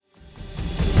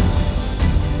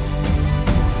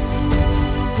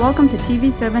Welcome to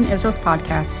TV7 Israel's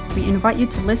podcast. We invite you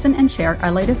to listen and share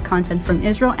our latest content from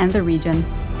Israel and the region.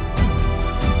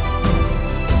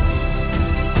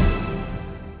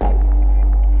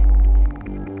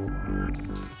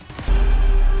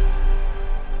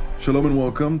 Shalom and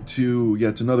welcome to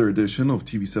yet another edition of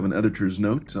TV7 Editor's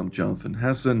Note. I'm Jonathan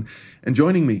Hessen, and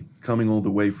joining me, coming all the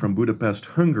way from Budapest,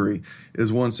 Hungary,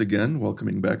 is once again,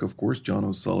 welcoming back, of course, John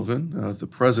O'Sullivan, the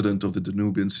president of the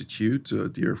Danube Institute, a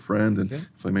dear friend, and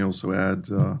if I may also add,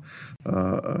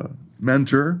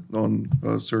 mentor on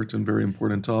certain very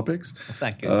important topics. Well,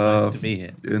 thank you. It's nice to be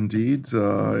here. Indeed.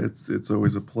 It's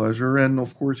always a pleasure. And,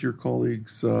 of course, your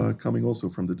colleagues coming also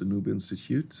from the Danube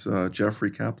Institute, Jeffrey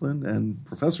Kaplan and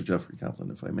Professor Jeffrey Kaplan,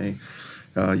 if I may.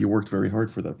 You worked very hard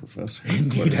for that, Professor.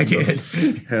 Indeed, I did.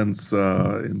 Hence,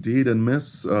 indeed. And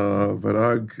Miss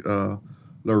Varag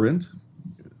Laurent.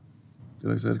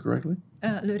 Did I say it correctly?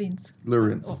 Lorenz.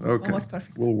 Okay. Almost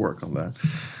perfect. We'll work on that.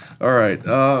 All right.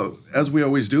 As we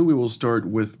always do, we will start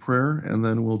with prayer, and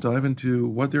then we'll dive into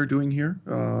what they're doing here.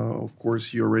 Of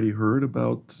course, you already heard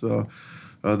about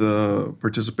the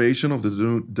participation of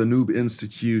the Danube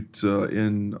Institute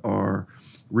in our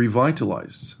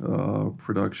revitalized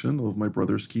production of My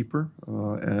Brother's Keeper,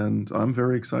 and I'm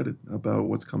very excited about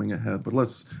what's coming ahead. But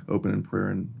let's open in prayer,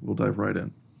 and we'll dive right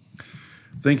in.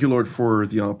 Thank you, Lord, for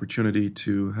the opportunity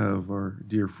to have our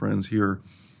dear friends here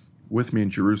with me in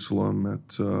Jerusalem at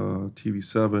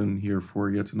TV7, here for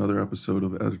yet another episode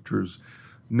of Editor's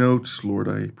Notes. Lord,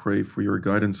 I pray for your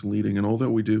guidance and leading in all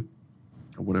that we do.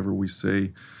 Whatever we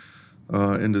say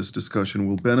in this discussion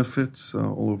will benefit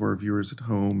all of our viewers at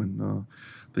home, and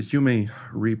that you may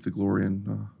reap the glory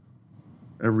and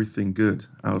everything good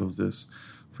out of this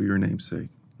for your name's sake.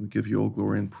 We give you all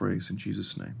glory and praise in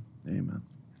Jesus' name. Amen.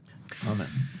 Amen.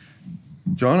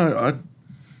 John, I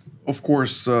of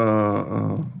course,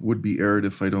 would be erred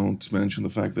if I don't mention the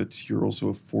fact that you're also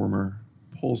a former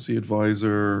policy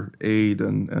advisor, aide,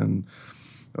 and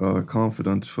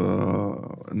confidant,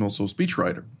 and also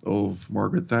speechwriter of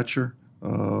Margaret Thatcher.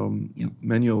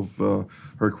 Many of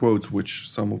her quotes,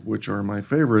 some of which are my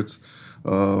favorites,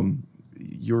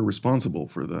 you're responsible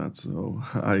for that. So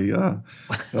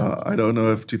I don't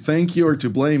know if to thank you or to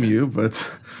blame you,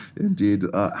 but indeed,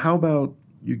 how about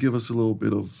you give us a little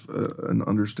bit of an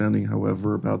understanding,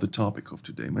 however, about the topic of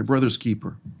today, My Brother's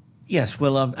Keeper. Yes,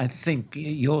 well, I think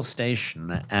your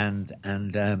station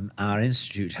and our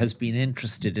institute has been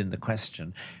interested in the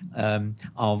question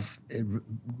of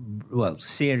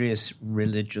serious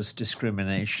religious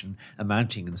discrimination,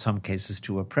 amounting in some cases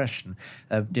to oppression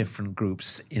of different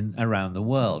groups around the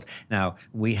world. Now,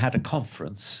 we had a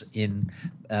conference in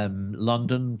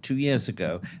London 2 years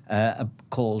ago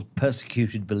called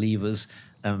Persecuted Believers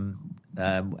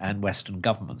and Western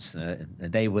governments.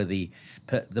 They were the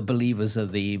believers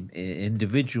of the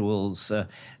individuals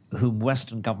whom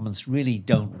Western governments really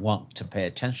don't want to pay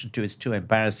attention to. It's too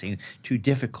embarrassing, too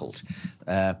difficult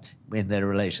in their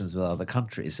relations with other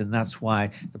countries. And that's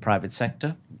why the private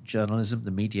sector, journalism,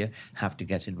 the media, have to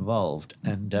get involved.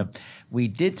 And we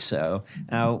did so.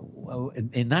 Now,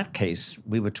 in that case,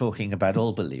 we were talking about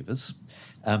all believers.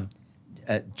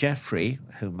 Jeffrey,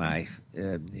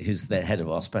 who's the head of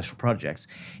our special projects,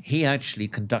 he actually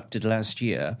conducted last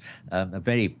year a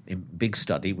very big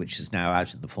study, which is now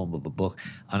out in the form of a book,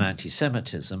 on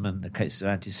anti-Semitism and the case of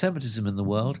anti-Semitism in the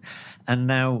world. And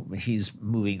now he's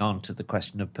moving on to the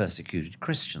question of persecuted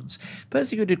Christians.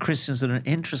 Persecuted Christians are an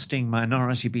interesting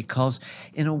minority because,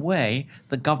 in a way,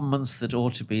 the governments that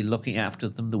ought to be looking after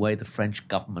them, the way the French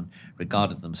government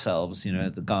regarded themselves,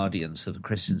 the guardians of the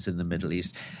Christians in the Middle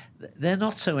East, they're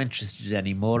not so interested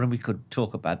anymore, and we could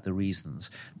talk about the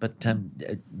reasons. But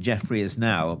Jeffrey is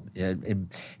now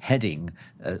heading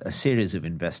a series of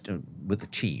with a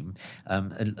team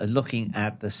looking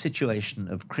at the situation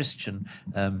of Christian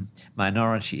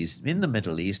minorities in the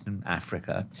Middle East and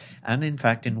Africa, and in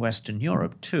fact in Western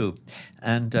Europe too.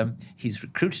 And he's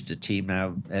recruited a team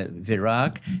now.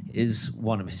 Virag is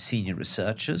one of his senior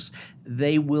researchers.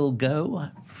 They will go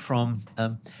from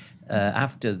now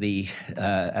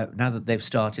that they've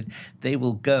started, they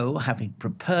will go, having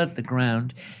prepared the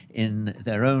ground in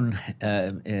their own,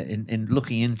 in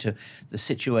looking into the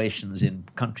situations in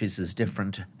countries as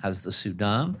different as the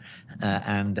Sudan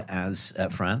and as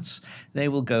France. They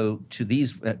will go to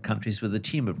these countries with a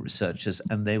team of researchers,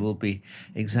 and they will be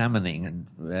examining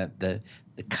the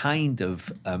kind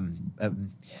of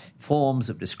forms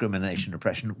of discrimination,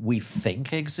 oppression we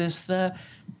think exist there,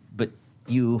 but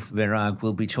you, Virag,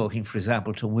 will be talking, for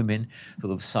example, to women who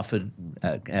have suffered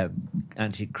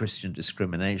anti-Christian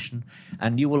discrimination.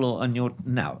 And you will,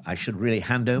 now, I should really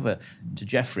hand over to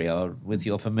Jeffrey, or with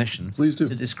your permission, please do,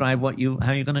 to describe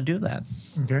how you're going to do that.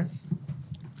 Okay.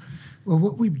 Well,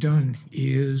 what we've done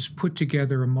is put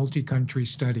together a multi-country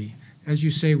study. As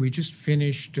you say, we just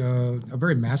finished a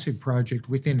very massive project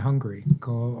within Hungary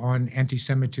on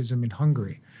anti-Semitism in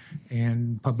Hungary,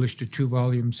 and published a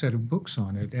 2-volume set of books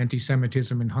on it,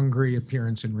 Anti-Semitism in Hungary,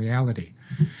 Appearance and Reality.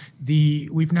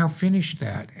 We've now finished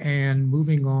that and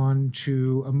moving on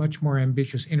to a much more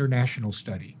ambitious international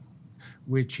study,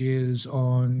 which is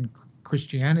on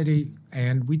Christianity,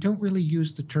 and we don't really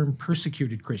use the term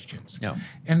persecuted Christians. No.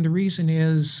 And the reason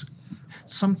is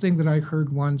something that I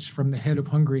heard once from the head of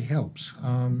Hungary Helps,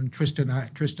 Tristan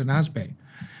Asbe,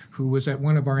 who was at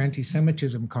one of our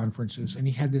anti-Semitism conferences, and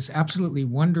he had this absolutely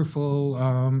wonderful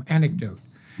anecdote.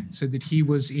 Said that he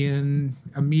was in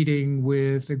a meeting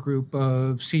with a group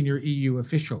of senior EU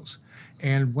officials,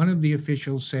 and one of the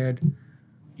officials said,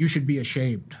 "You should be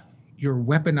ashamed. You're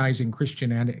weaponizing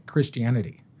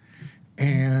Christianity."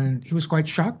 And he was quite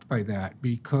shocked by that,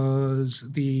 because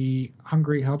the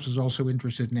Hungary Helps is also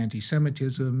interested in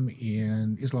anti-Semitism,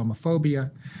 in Islamophobia,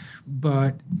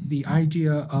 but the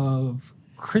idea of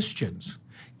Christians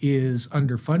is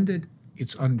underfunded,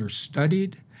 it's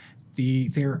understudied.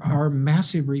 There are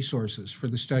massive resources for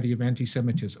the study of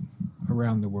anti-Semitism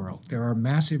around the world. There are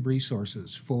massive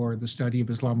resources for the study of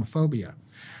Islamophobia.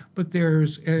 But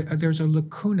there's a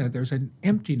lacuna, there's an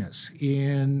emptiness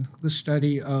in the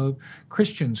study of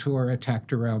Christians who are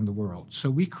attacked around the world. So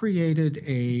we created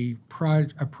a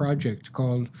project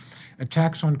called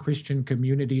Attacks on Christian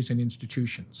Communities and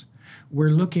Institutions. We're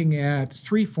looking at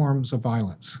 3 forms of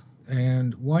violence,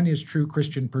 and one is true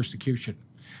Christian persecution,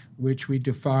 which we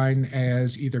define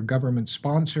as either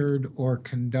government-sponsored or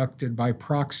conducted by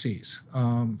proxies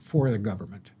for the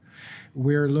government.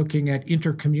 We're looking at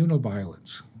intercommunal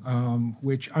violence,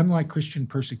 which, unlike Christian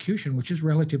persecution, which is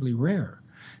relatively rare,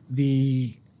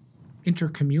 the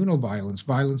intercommunal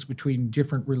violence between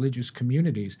different religious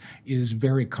communities, is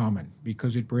very common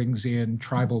because it brings in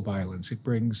tribal violence, it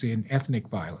brings in ethnic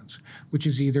violence, which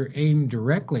is either aimed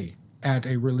directly at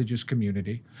a religious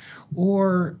community,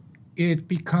 or it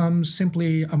becomes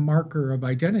simply a marker of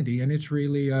identity, and it's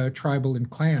really a tribal and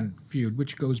clan feud,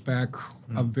 which goes back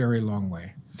a very long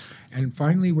way. And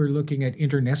finally, we're looking at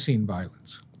internecine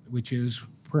violence, which is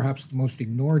perhaps the most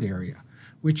ignored area,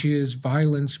 which is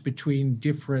violence between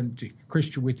different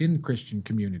within the Christian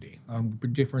community,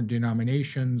 different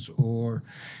denominations or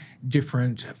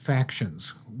different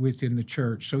factions within the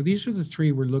church. So these are the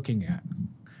 3 we're looking at.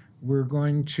 We're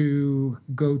going to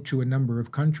go to a number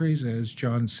of countries, as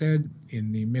John said,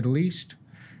 in the Middle East,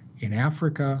 in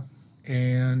Africa,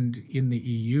 and in the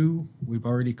EU. We've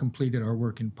already completed our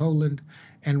work in Poland,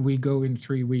 and we go in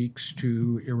 3 weeks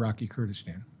to Iraqi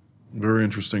Kurdistan. Very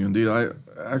interesting indeed. I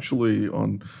actually,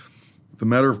 on the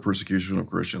matter of persecution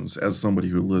of Christians, as somebody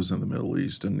who lives in the Middle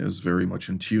East and is very much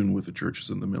in tune with the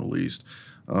churches in the Middle East,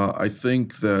 I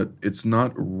think that it's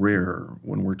not rare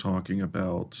when we're talking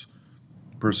about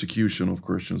persecution of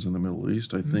Christians in the Middle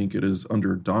East. I think it is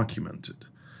underdocumented.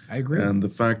 I agree. And the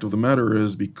fact of the matter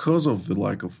is, because of the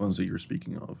lack of funds that you're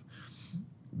speaking of,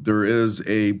 there is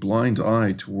a blind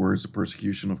eye towards the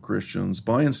persecution of Christians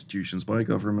by institutions, by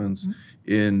governments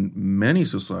in many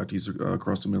societies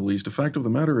across the Middle East. The fact of the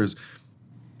matter is,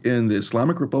 in the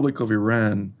Islamic Republic of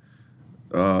Iran,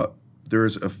 there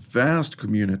is a vast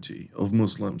community of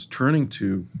Muslims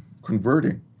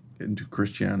converting into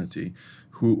Christianity,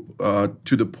 who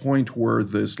to the point where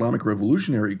the Islamic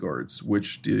Revolutionary Guards,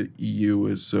 which the EU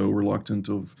is so reluctant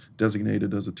of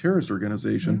designated as a terrorist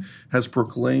organization, has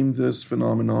proclaimed this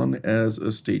phenomenon as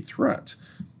a state threat,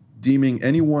 deeming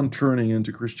anyone turning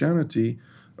into Christianity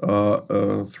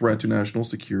a threat to national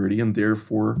security, and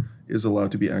therefore is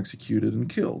allowed to be executed and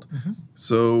killed.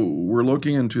 So we're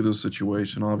looking into this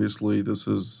situation. Obviously, this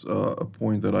is a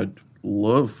point that I'd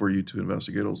love for you to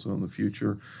investigate also in the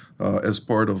future as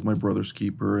part of My Brother's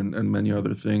Keeper and many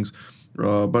other things.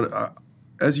 But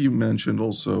as you mentioned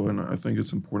also, and I think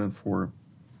it's important for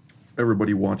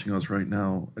everybody watching us right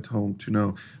now at home to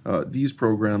know, these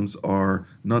programs are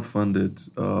not funded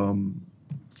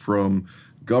from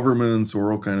governments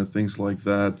or all kind of things like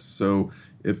that. So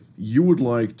if you would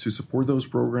like to support those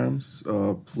programs,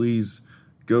 please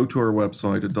go to our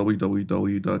website at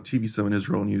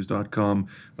www.tv7israelnews.com,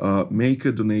 make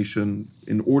a donation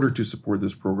in order to support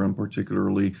this program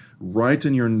particularly. Write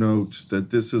in your note that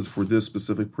this is for this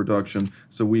specific production,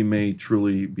 so we may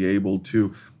truly be able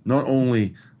to not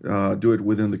only do it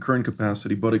within the current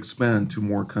capacity, but expand to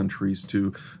more countries,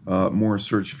 to more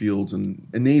search fields, and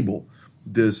enable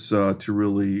this to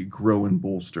really grow and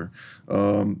bolster.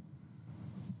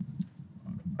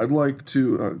 I'd like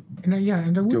to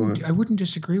I wouldn't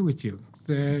disagree with you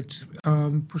that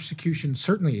persecution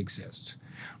certainly exists.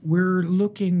 We're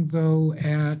looking, though,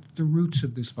 at the roots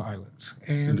of this violence.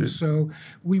 And Indeed. so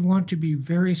we want to be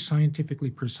very scientifically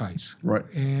precise. Right.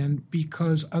 And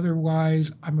because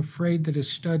otherwise, I'm afraid that a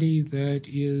study that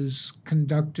is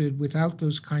conducted without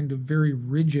those kind of very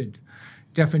rigid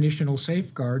definitional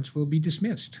safeguards will be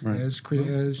dismissed, Right. as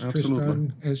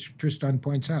Absolutely. Tristan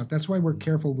points out. That's why we're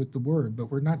careful with the word, but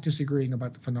we're not disagreeing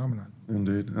about the phenomenon.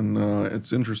 Indeed. And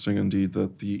it's interesting indeed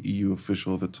that the EU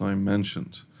official at the time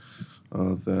mentioned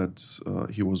that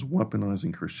he was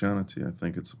weaponizing Christianity. I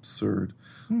think it's absurd.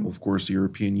 Of course, the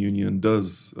European Union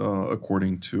does,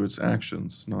 according to its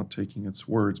actions, not taking its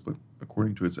words, but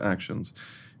according to its actions,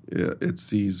 it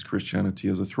sees Christianity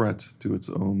as a threat to its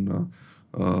own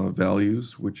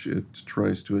values, which it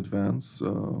tries to advance.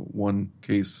 One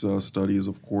case study is,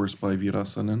 of course, by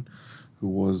Virasanen, who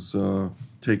was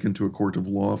taken to a court of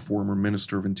law, former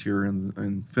Minister of Interior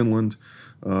in Finland,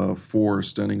 for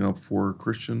standing up for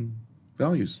Christian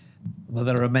values. Well,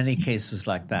 there are many cases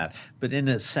like that, but in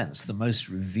a sense, the most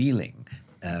revealing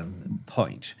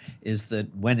point is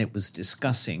that when it was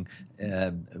discussing,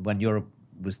 when Europe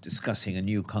was discussing a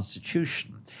new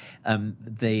constitution,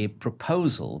 the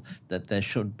proposal that there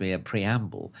should be a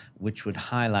preamble which would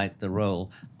highlight the role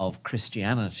of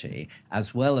Christianity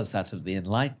as well as that of the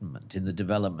Enlightenment in the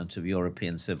development of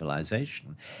European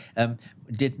civilization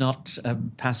did not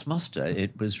pass muster.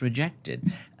 It was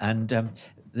rejected. And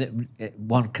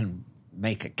one can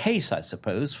make a case, I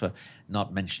suppose, for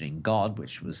not mentioning God,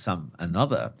 which was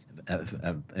another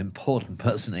important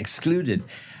person excluded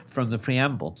from the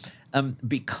preamble,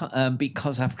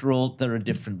 because after all, there are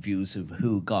different views of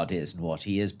who God is and what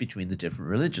he is between the different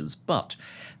religions. But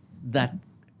that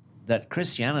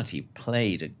Christianity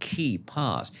played a key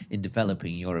part in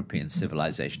developing European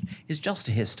civilization is just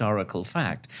a historical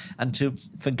fact. And to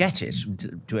forget it,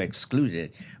 to exclude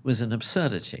it, was an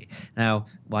absurdity. Now,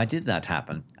 why did that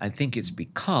happen? I think it's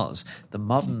because the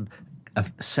modern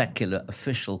secular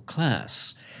official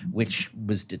class, which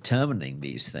was determining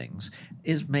these things,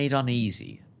 is made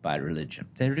uneasy by religion.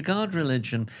 They regard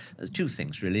religion as two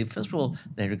things, really. First of all,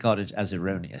 they regard it as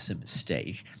erroneous, a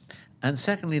mistake. And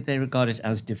secondly, they regard it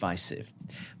as divisive.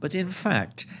 But in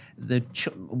fact,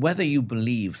 whether you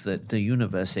believe that the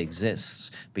universe exists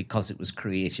because it was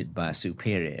created by a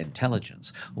superior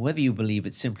intelligence, or whether you believe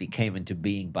it simply came into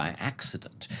being by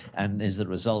accident and is the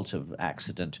result of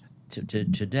accident to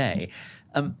today,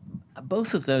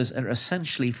 both of those are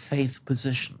essentially faith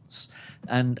positions.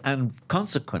 And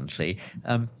consequently,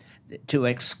 to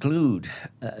exclude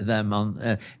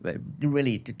them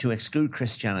to exclude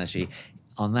Christianity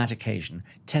on that occasion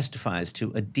testifies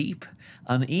to a deep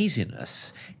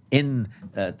uneasiness in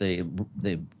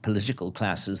the political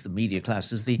classes, the media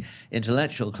classes, the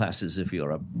intellectual classes of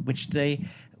Europe, which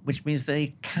means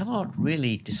they cannot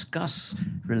really discuss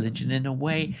religion in a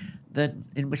way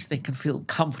in which they can feel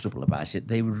comfortable about it.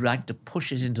 They would like to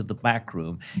push it into the back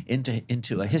room,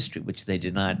 into a history which they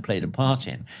denied played a part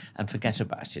in, and forget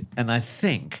about it. And I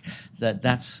think that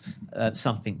that's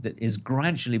something that is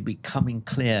gradually becoming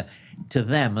clear to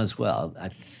them as well. I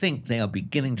think they are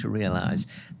beginning to realize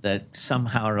that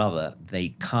somehow or other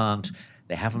they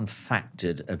haven't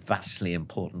factored a vastly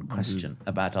important question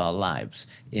about our lives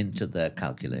into their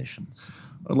calculations.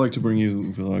 I'd like to bring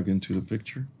you, Vilag, into the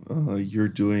picture. You're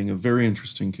doing a very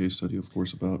interesting case study, of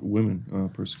course, about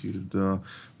women, persecuted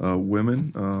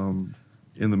women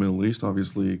in the Middle East.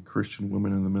 Obviously, Christian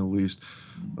women in the Middle East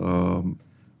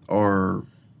are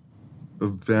a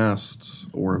vast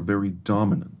or a very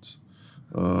dominant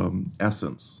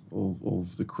essence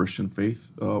of the Christian faith.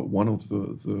 One of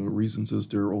the reasons is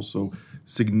they're also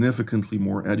significantly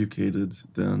more educated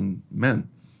than men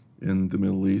in the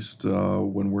Middle East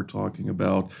when we're talking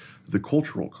about the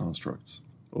cultural constructs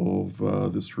of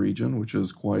this region, which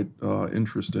is quite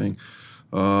interesting,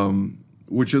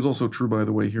 which is also true, by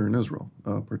the way, here in Israel,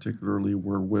 particularly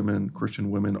where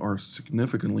Christian women are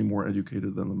significantly more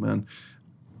educated than the men.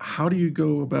 How do you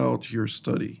go about your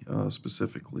study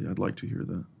specifically? I'd like to hear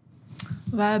that.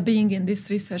 Well, being in this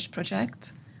research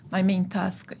project, my main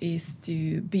task is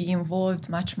to be involved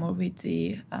much more with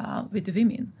the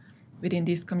women within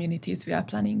these communities we are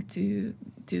planning to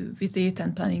visit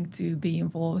and planning to be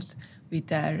involved with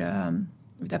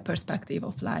their perspective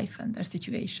of life and their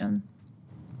situation.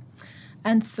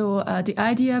 And so the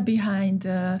idea behind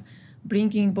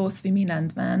bringing both women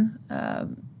and men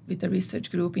with the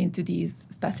research group into these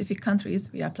specific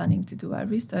countries we are planning to do our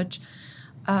research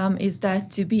is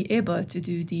that to be able to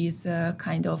do these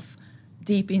kind of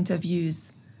deep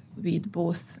interviews with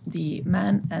both the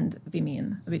men and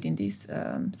women within these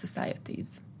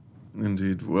societies.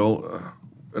 Indeed. Well,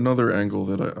 another angle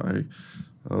that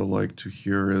I like to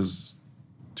hear is,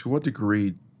 to what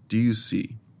degree do you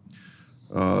see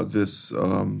this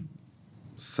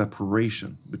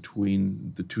separation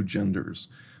between the two genders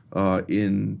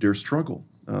in their struggle?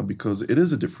 Because it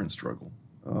is a different struggle.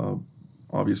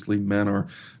 Obviously, men are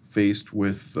faced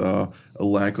with a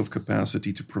lack of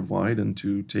capacity to provide and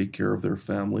to take care of their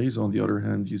families. On the other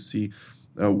hand, you see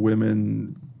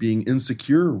women being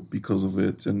insecure because of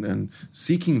it and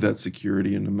seeking that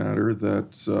security in a manner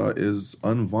that is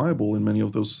unviable in many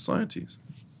of those societies.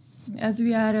 As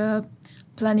we are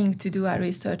planning to do our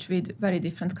research with very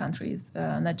different countries,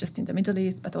 not just in the Middle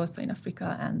East, but also in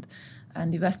Africa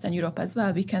and the Western Europe as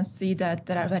well, we can see that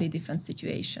there are very different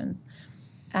situations.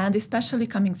 And especially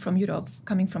coming from Europe,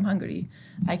 coming from Hungary,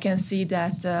 I can see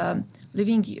that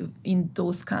living in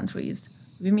those countries,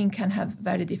 women can have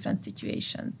very different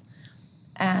situations.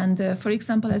 And for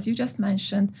example, as you just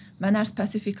mentioned, men are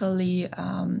specifically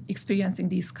experiencing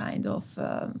this kind of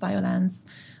violence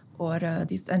or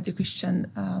this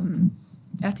anti-Christian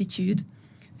attitude.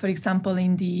 For example,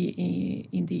 in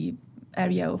the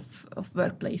area of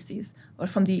workplaces or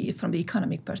from the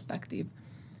economic perspective.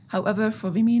 However,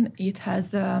 for women, it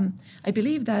has, I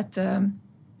believe that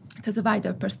it has a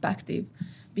wider perspective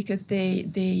because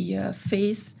they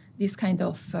face this kind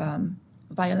of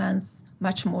violence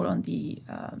much more on the,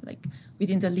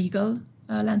 within the legal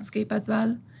landscape as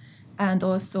well. And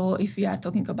also, if we are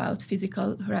talking about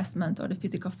physical harassment or the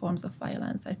physical forms of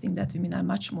violence, I think that women are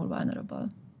much more vulnerable.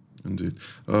 Indeed.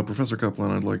 Professor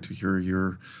Kaplan, I'd like to hear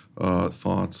your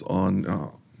thoughts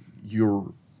on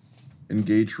your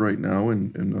engaged right now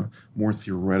in a more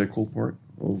theoretical part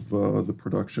of the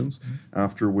productions,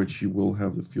 after which you will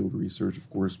have the field research, of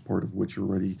course, part of which you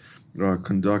already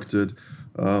conducted.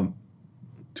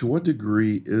 To what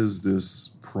degree is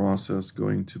this process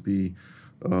going to be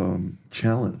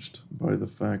challenged by the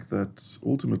fact that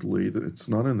ultimately it's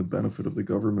not in the benefit of the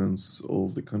governments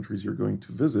of the countries you're going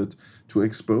to visit to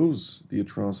expose the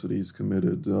atrocities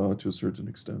committed to a certain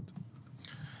extent?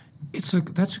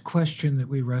 That's a question that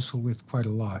we wrestle with quite a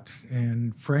lot.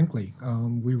 And frankly,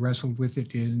 we wrestled with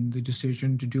it in the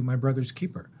decision to do My Brother's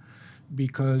Keeper,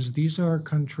 because these are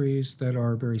countries that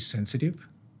are very sensitive,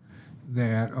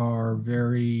 that are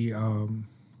very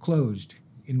closed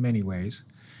in many ways,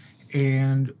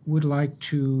 and would like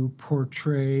to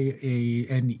portray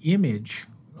an image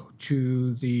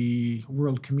to the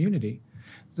world community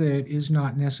that is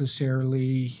not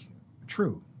necessarily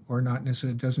true, or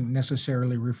doesn't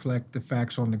necessarily reflect the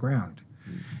facts on the ground.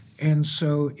 And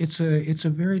so it's a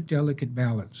very delicate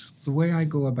balance. The way I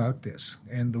go about this,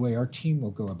 and the way our team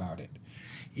will go about it,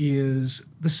 is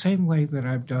the same way that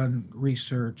I've done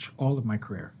research all of my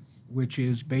career, which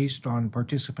is based on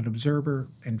participant observer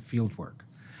and field work.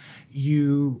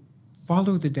 You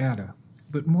follow the data,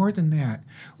 but more than that,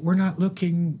 we're not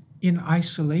looking in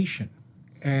isolation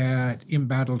at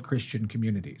embattled Christian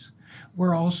communities.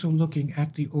 We're also looking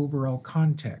at the overall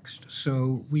context.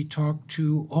 So we talk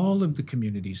to all of the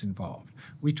communities involved.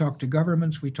 We talk to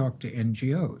governments, we talk to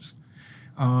NGOs.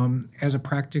 As a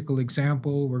practical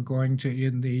example, we're going to,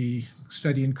 in the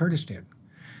study in Kurdistan,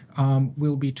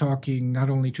 we'll be talking not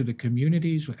only to the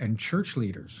communities and church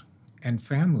leaders and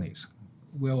families,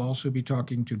 we'll also be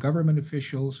talking to government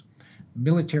officials,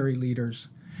 military leaders,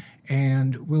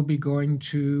 and we'll be going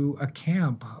to a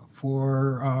camp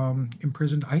for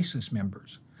imprisoned ISIS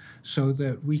members so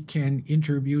that we can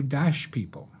interview Daesh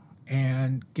people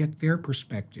and get their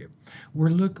perspective.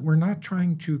 We're not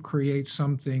trying to create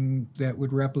something that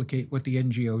would replicate what the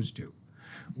NGOs do.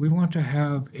 We want to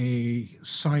have a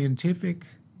scientific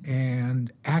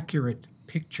and accurate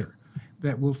picture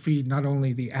that will feed not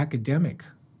only the academic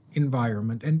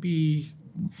environment and be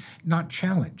not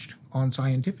challenged on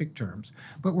scientific terms,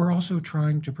 but we're also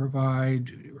trying to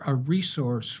provide a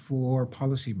resource for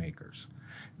policymakers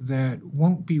that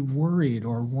won't be worried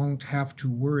or won't have to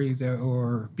worry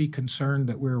or be concerned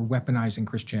that we're weaponizing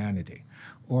Christianity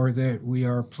or that we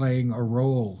are playing a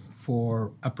role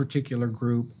for a particular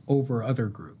group over other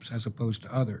groups as opposed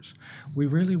to others. We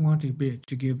really want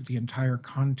to give the entire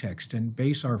context and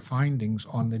base our findings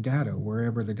on the data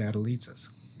wherever the data leads us.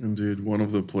 Indeed. One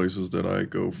of the places that I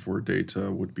go for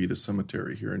data would be the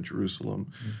cemetery here in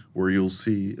Jerusalem, where you'll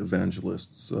see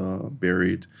evangelists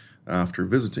buried after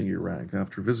visiting Iraq,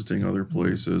 after visiting other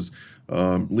places,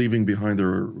 leaving behind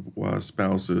their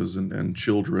spouses and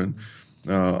children.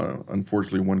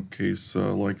 Unfortunately, one case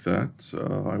like that,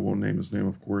 I won't name his name,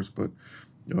 of course, but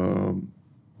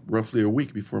roughly a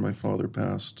week before my father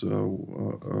passed,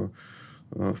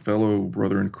 a fellow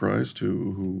brother in Christ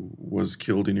who was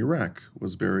killed in Iraq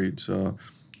was buried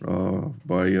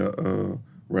by a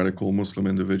radical Muslim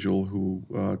individual who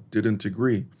didn't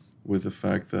agree with the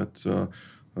fact that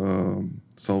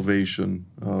salvation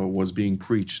was being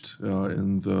preached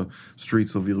in the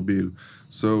streets of Erbil.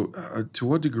 So to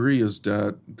what degree is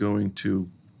that going to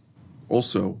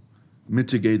also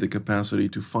mitigate the capacity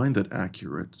to find that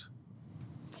accurate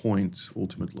point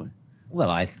ultimately? Well,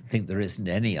 I think there isn't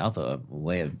any other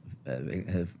way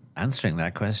of answering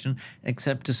that question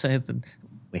except to say that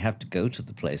we have to go to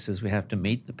the places, we have to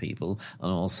meet the people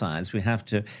on all sides, we have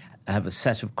to have a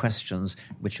set of questions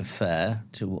which are fair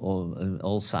to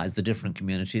all sides, the different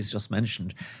communities just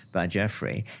mentioned by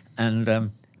Jeffrey.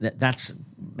 And that's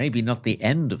maybe not the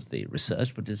end of the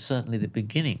research, but it's certainly the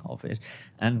beginning of it.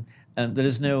 And there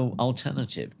is no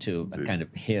alternative to a kind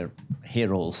of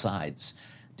hear all sides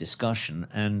discussion,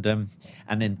 and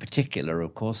in particular,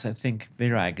 of course, I think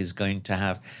Virag is going to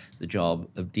have the job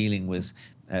of dealing with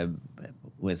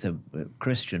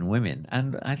Christian women,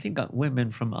 and I think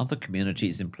women from other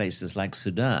communities in places like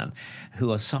Sudan,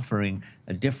 who are suffering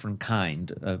a different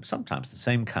kind, sometimes the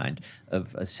same kind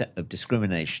of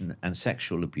discrimination and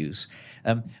sexual abuse,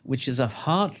 which is a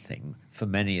hard thing for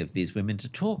many of these women to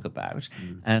talk about,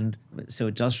 and so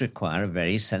it does require a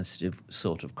very sensitive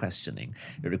sort of questioning.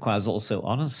 It requires also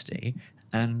honesty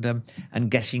and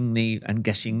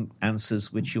getting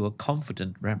answers which you are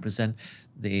confident represent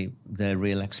their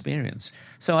real experience.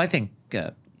 So I think,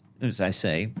 as I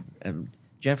say,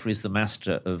 Jeffrey's the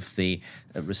master of the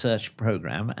research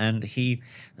program, and he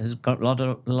has got a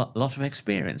lot of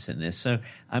experience in this. So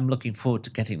I'm looking forward to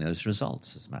getting those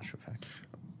results, as a matter of fact.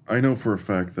 I know for a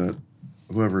fact that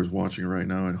whoever is watching right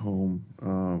now at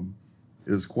home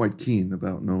is quite keen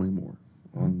about knowing more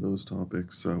on those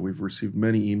topics. We've received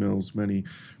many emails, many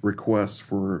requests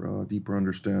for deeper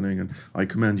understanding, and I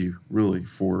commend you, really,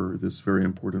 for this very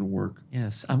important work.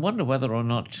 Yes, I wonder whether or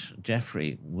not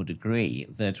Jeffrey would agree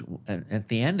that at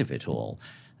the end of it all,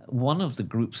 one of the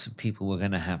groups of people we're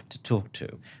going to have to talk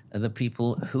to are the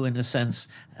people who, in a sense,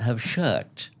 have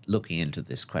shirked looking into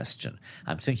this question.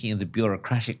 I'm thinking of the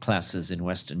bureaucratic classes in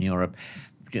Western Europe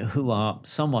who are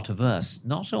somewhat averse,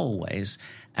 not always,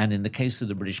 and in the case of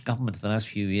the British government in the last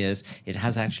few years, it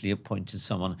has actually appointed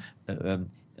someone,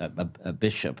 a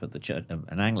bishop of the church,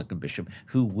 an Anglican bishop,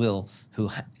 who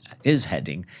is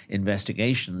heading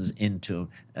investigations into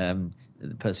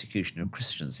the persecution of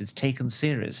Christians. It's taken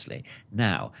seriously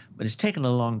now, but it's taken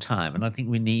a long time, and I think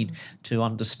we need to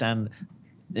understand,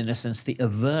 in a sense, the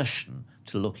aversion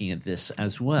to looking at this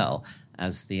as well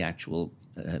as the actual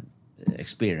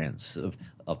experience of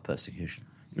persecution.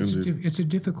 It's a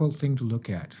difficult thing to look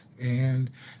at, and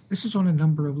this is on a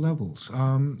number of levels.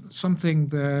 Something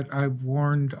that I've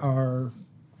warned our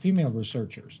female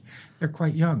researchers, they're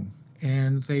quite young,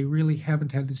 and they really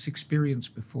haven't had this experience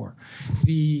before.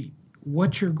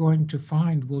 What you're going to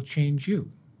find will change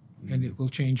you, and it will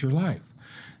change your life.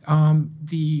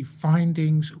 The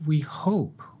findings, we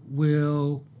hope,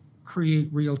 will create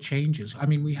real changes. I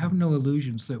mean, we have no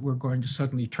illusions that we're going to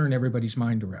suddenly turn everybody's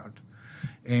mind around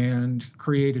and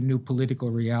create a new political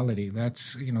reality.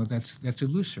 That's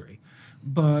illusory.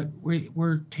 But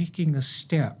we're taking a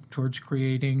step towards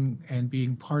creating and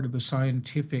being part of a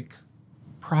scientific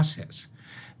process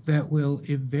that will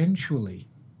eventually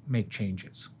make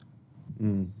changes.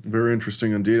 Very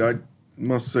interesting indeed. I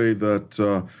must say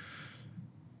that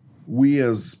we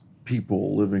as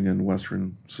people living in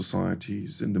Western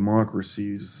societies, in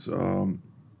democracies,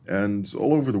 and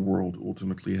all over the world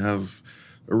ultimately have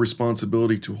a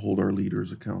responsibility to hold our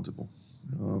leaders accountable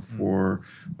for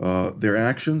their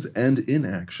actions and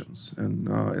inactions. And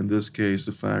in this case,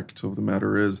 the fact of the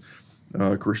matter is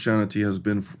Christianity has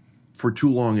been for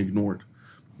too long ignored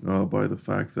by the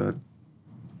fact that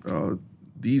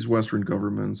these Western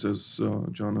governments, as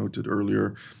John noted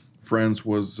earlier, France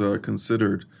was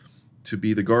considered to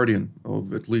be the guardian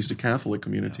of at least the Catholic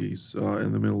communities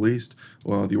in the Middle East.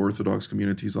 While the Orthodox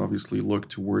communities obviously look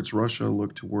towards Russia,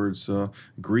 look towards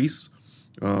Greece,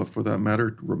 for that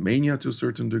matter, Romania to a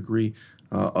certain degree,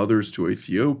 others to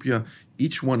Ethiopia.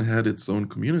 Each one had its own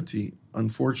community.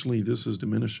 Unfortunately, this is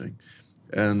diminishing.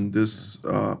 And this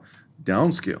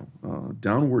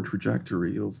downward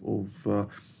trajectory of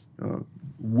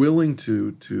willing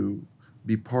to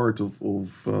be part of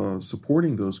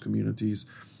supporting those communities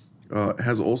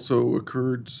has also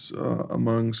occurred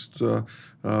amongst the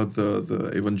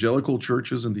evangelical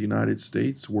churches in the United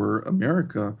States, where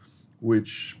America,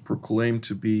 which proclaimed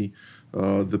to be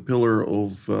the pillar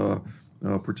of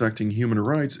protecting human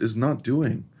rights, is not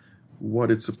doing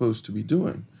what it's supposed to be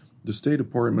doing. The State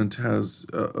Department has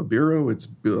a bureau. It's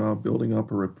building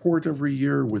up a report every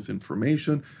year with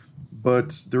information,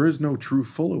 but there is no true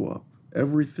follow-up.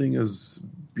 Everything is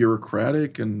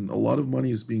bureaucratic, and a lot of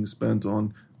money is being spent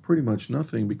on pretty much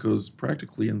nothing, because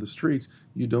practically in the streets,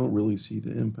 you don't really see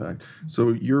the impact. So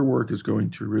your work is going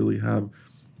to really have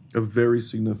a very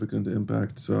significant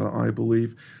impact, I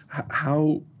believe.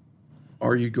 How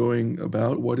are you going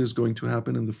about? What is going to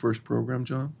happen in the first program,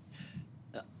 John?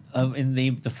 In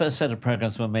the first set of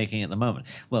programs we're making at the moment,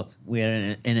 well,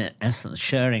 we're in essence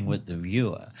sharing with the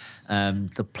viewer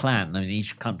the plan in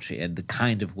each country and the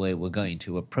kind of way we're going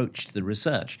to approach the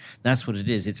research. That's what it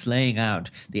is. It's laying out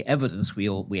the evidence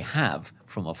we have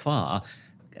from afar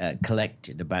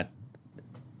collected about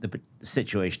the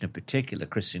situation of particular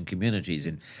Christian communities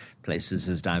in places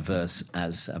as diverse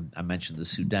as I mentioned, the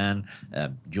Sudan,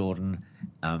 Jordan,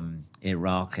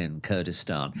 Iraq and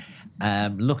Kurdistan,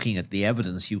 looking at the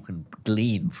evidence you can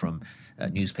glean from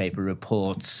newspaper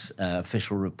reports,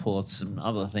 official reports and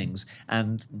other things,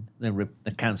 and the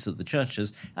accounts of the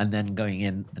churches, and then going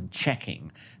in and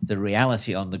checking the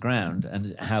reality on the ground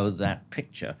and how that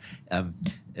picture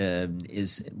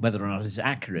is, whether or not it's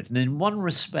accurate. And in one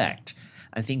respect,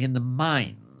 I think in the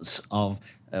minds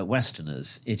of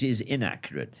Westerners, it is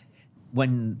inaccurate.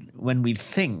 When we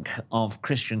think of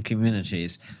Christian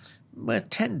communities, we're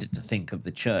tended to think of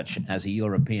the church as a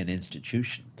European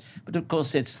institution. But of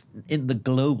course, it's in the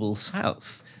global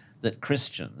south that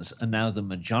Christians are now the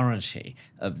majority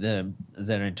of their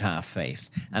entire faith.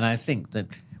 And I think that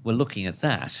we're looking at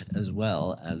that as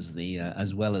well as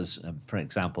for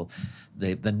example,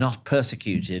 the not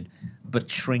persecuted but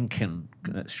shrunken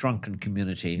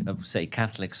community of, say,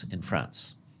 Catholics in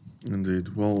France.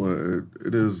 Indeed. Well,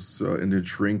 it is indeed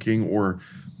shrinking, or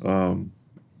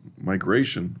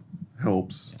migration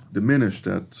helps diminish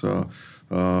that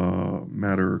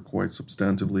matter quite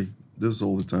substantively. This is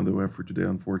all the time that we have for today,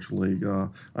 unfortunately.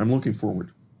 I'm looking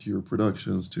forward to your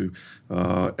productions, to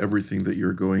everything that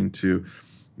you're going to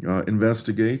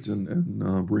investigate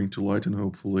and bring to light, and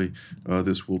hopefully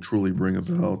this will truly bring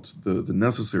about the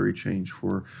necessary change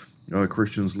for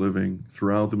Christians living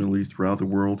throughout the Middle East, throughout the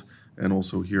world, and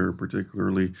also here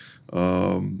particularly,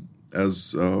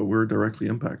 as we're directly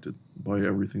impacted by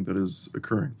everything that is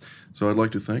occurring. So I'd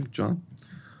like to thank John,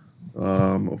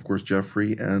 of course,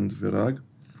 Jeffrey and Virag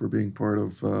for being part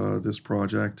of this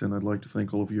project, and I'd like to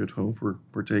thank all of you at home for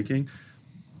partaking.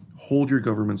 Hold your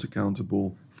governments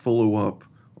accountable, follow up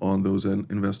on those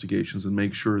investigations, and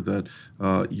make sure that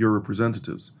your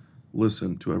representatives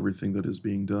listen to everything that is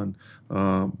being done.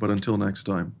 But until next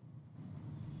time,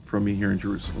 from me here in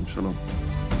Jerusalem, Shalom.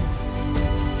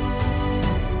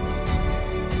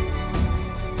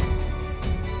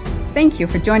 Thank you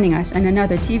for joining us in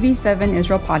another TV7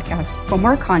 Israel podcast. For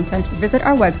more content, visit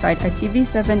our website at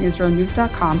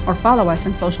tv7israelnews.com or follow us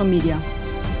on social media.